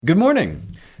Good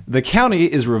morning. The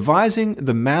county is revising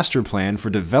the master plan for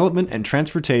development and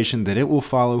transportation that it will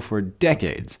follow for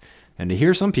decades. And to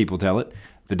hear some people tell it,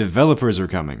 the developers are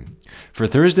coming. For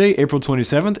Thursday, April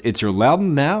 27th, it's your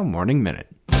Loudoun Now Morning Minute.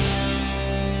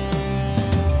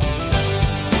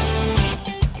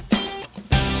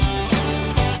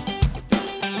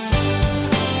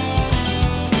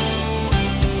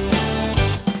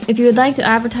 If you would like to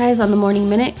advertise on the Morning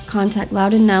Minute, contact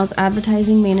Loudoun Now's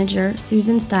advertising manager,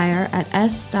 Susan Steyer, at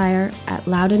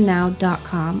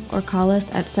ssteyer@loudounnow.com or call us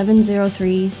at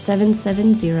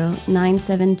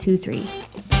 703-770-9723.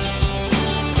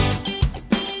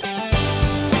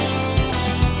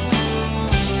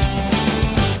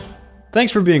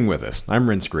 Thanks for being with us. I'm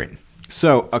Rince Green.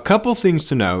 So, a couple things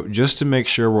to know just to make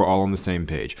sure we're all on the same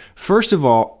page. First of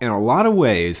all, in a lot of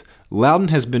ways, Loudoun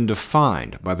has been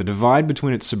defined by the divide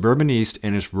between its suburban east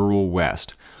and its rural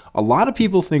west. A lot of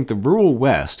people think the rural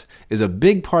west is a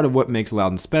big part of what makes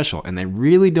Loudoun special, and they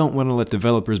really don't want to let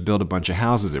developers build a bunch of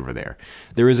houses over there.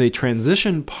 There is a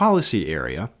transition policy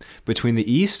area between the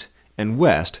east and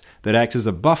west that acts as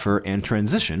a buffer and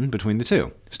transition between the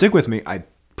two. Stick with me, I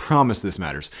promise this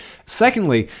matters.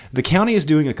 Secondly, the county is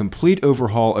doing a complete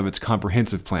overhaul of its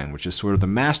comprehensive plan, which is sort of the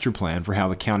master plan for how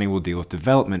the county will deal with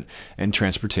development and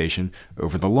transportation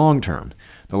over the long term.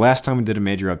 The last time we did a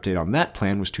major update on that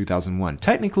plan was 2001.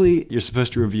 Technically, you're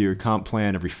supposed to review your comp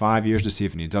plan every 5 years to see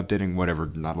if it needs updating, whatever.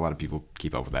 Not a lot of people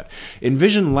keep up with that.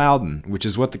 Envision Loudoun, which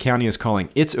is what the county is calling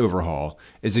its overhaul,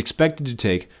 is expected to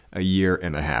take a year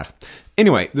and a half.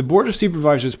 Anyway, the Board of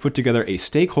Supervisors put together a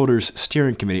stakeholders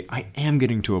steering committee. I am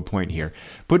getting to a point here.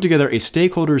 Put together a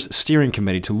stakeholders steering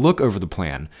committee to look over the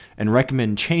plan and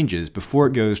recommend changes before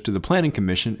it goes to the Planning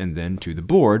Commission and then to the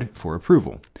board for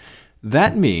approval.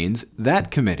 That means that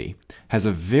committee has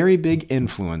a very big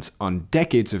influence on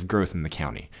decades of growth in the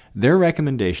county. Their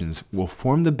recommendations will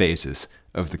form the basis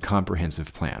of the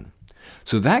comprehensive plan.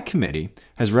 So that committee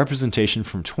has representation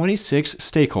from 26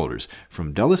 stakeholders,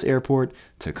 from Dulles Airport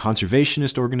to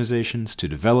conservationist organizations to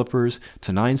developers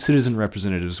to 9 citizen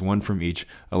representatives, one from each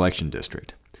election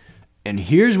district. And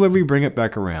here's where we bring it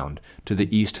back around to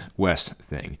the east-west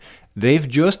thing. They've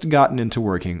just gotten into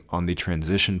working on the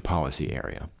transition policy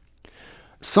area.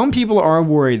 Some people are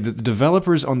worried that the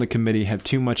developers on the committee have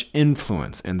too much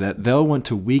influence and that they'll want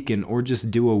to weaken or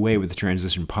just do away with the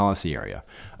transition policy area.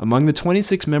 Among the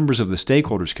 26 members of the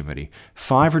stakeholders committee,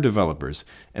 5 are developers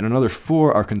and another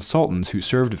 4 are consultants who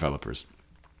serve developers.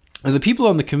 The people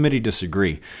on the committee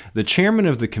disagree. The chairman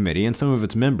of the committee and some of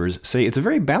its members say it's a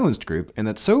very balanced group and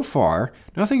that so far,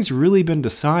 nothing's really been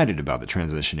decided about the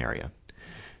transition area.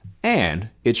 And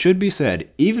it should be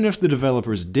said, even if the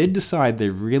developers did decide they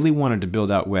really wanted to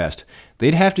build out west,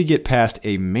 they'd have to get past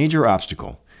a major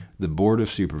obstacle, the Board of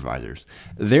Supervisors.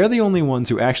 They're the only ones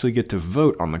who actually get to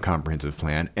vote on the comprehensive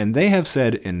plan, and they have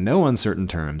said in no uncertain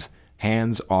terms,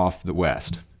 hands off the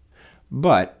west.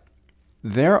 But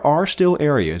there are still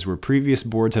areas where previous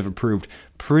boards have approved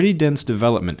pretty dense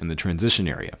development in the transition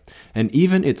area, and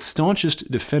even its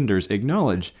staunchest defenders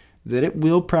acknowledge that it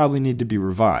will probably need to be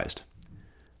revised.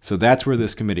 So that's where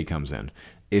this committee comes in.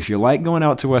 If you like going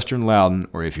out to Western Loudoun,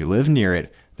 or if you live near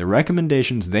it, the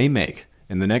recommendations they make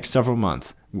in the next several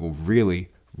months will really,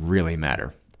 really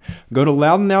matter. Go to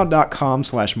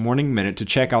loudounnow.com/morningminute to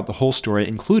check out the whole story,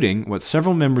 including what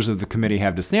several members of the committee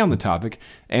have to say on the topic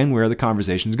and where the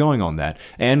conversation's going on that.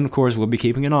 And of course, we'll be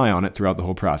keeping an eye on it throughout the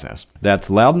whole process. That's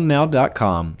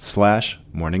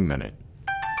loudounnow.com/morningminute.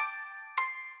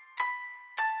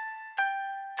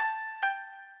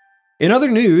 In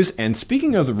other news, and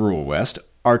speaking of the rural west,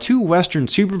 our 2 Western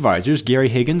supervisors, Gary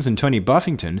Higgins and Tony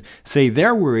Buffington, say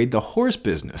they're worried the horse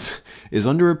business is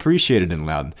underappreciated in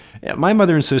Loudoun. My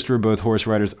mother and sister are both horse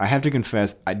riders. I have to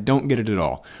confess, I don't get it at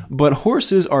all. But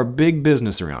horses are big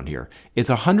business around here.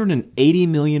 It's a $180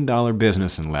 million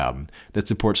business in Loudoun that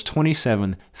supports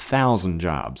 27,000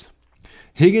 jobs.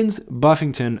 Higgins,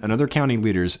 Buffington, and other county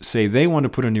leaders say they want to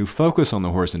put a new focus on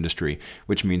the horse industry,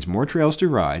 which means more trails to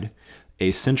ride, a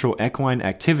central equine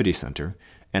activity center,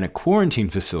 and a quarantine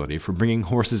facility for bringing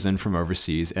horses in from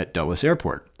overseas at Dulles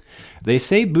Airport. They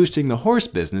say boosting the horse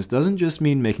business doesn't just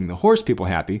mean making the horse people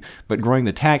happy, but growing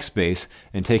the tax base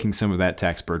and taking some of that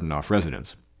tax burden off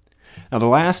residents. Now, the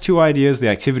last 2 ideas, the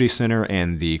activity center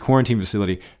and the quarantine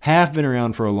facility, have been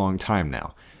around for a long time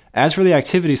now. As for the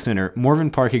activity center, Morven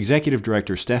Park Executive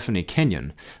Director Stephanie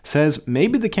Kenyon says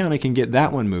maybe the county can get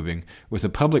that one moving with a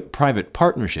public-private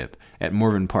partnership at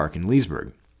Morven Park in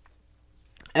Leesburg.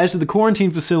 As to the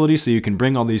quarantine facility, so you can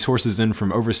bring all these horses in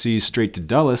from overseas straight to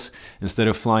Dulles instead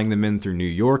of flying them in through New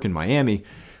York and Miami,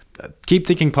 keep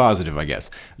thinking positive, I guess.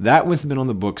 That one's been on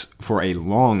the books for a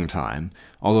long time,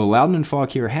 although Loudoun and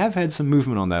Fauquier have had some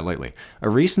movement on that lately. A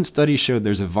recent study showed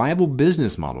there's a viable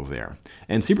business model there,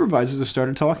 and supervisors have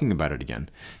started talking about it again.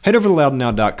 Head over to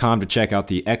loudounnow.com to check out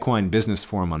the Equine Business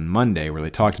Forum on Monday, where they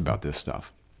talked about this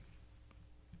stuff.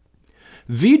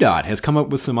 VDOT has come up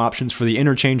with some options for the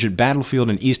interchange at Battlefield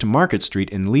and East Market Street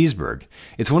in Leesburg.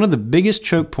 It's one of the biggest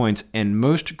choke points and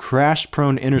most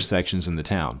crash-prone intersections in the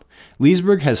town.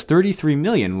 Leesburg has $33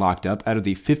 million locked up out of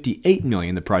the $58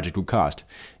 million the project would cost.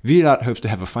 VDOT hopes to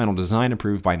have a final design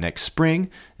approved by next spring,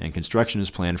 and construction is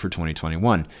planned for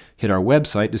 2021. Hit our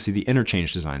website to see the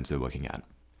interchange designs they're looking at.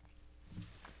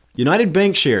 United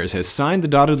Bankshares has signed the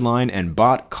dotted line and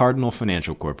bought Cardinal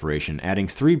Financial Corporation, adding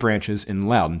 3 branches in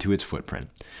Loudoun to its footprint.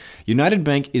 United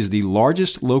Bank is the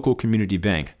largest local community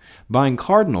bank. Buying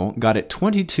Cardinal got it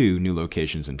 22 new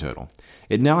locations in total.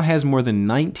 It now has more than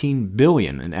 $19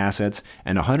 billion in assets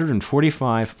and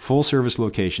 145 full-service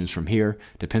locations from here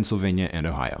to Pennsylvania and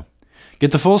Ohio.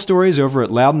 Get the full stories over at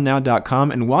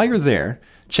loudounnow.com, and while you're there,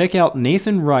 check out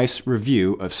Nathan Rice's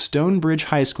review of Stonebridge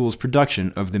High School's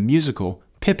production of the musical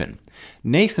Pippin.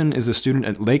 Nathan is a student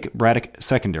at Lake Braddock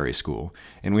Secondary School,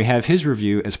 and we have his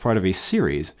review as part of a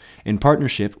series in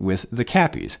partnership with The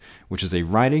Cappies, which is a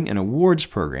writing and awards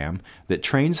program that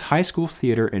trains high school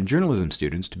theater and journalism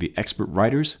students to be expert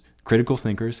writers, critical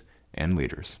thinkers, and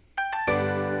leaders.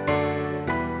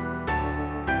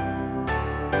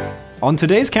 On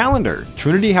today's calendar,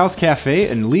 Trinity House Cafe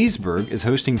in Leesburg is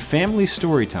hosting Family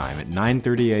Storytime at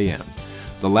 9:30 a.m.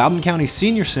 The Loudoun County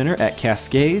Senior Center at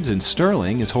Cascades in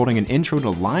Sterling is holding an intro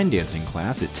to line dancing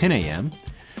class at 10 a.m.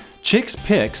 Chick's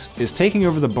Picks is taking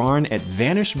over the barn at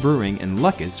Vanish Brewing in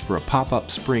Lucas for a pop-up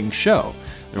spring show.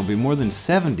 There will be more than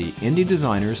 70 indie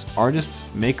designers, artists,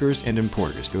 makers, and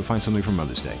importers. Go find something for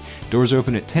Mother's Day. Doors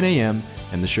open at 10 a.m.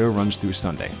 and the show runs through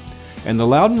Sunday. And the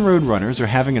Loudoun Roadrunners are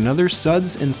having another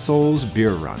Suds and Souls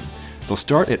beer run. They'll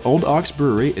start at Old Ox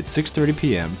Brewery at 6:30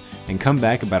 p.m. and come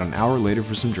back about an hour later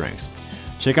for some drinks.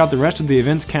 Check out the rest of the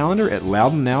events calendar at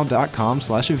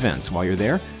loudounnow.com/events. While you're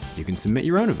there, you can submit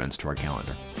your own events to our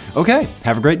calendar. Okay,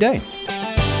 have a great day.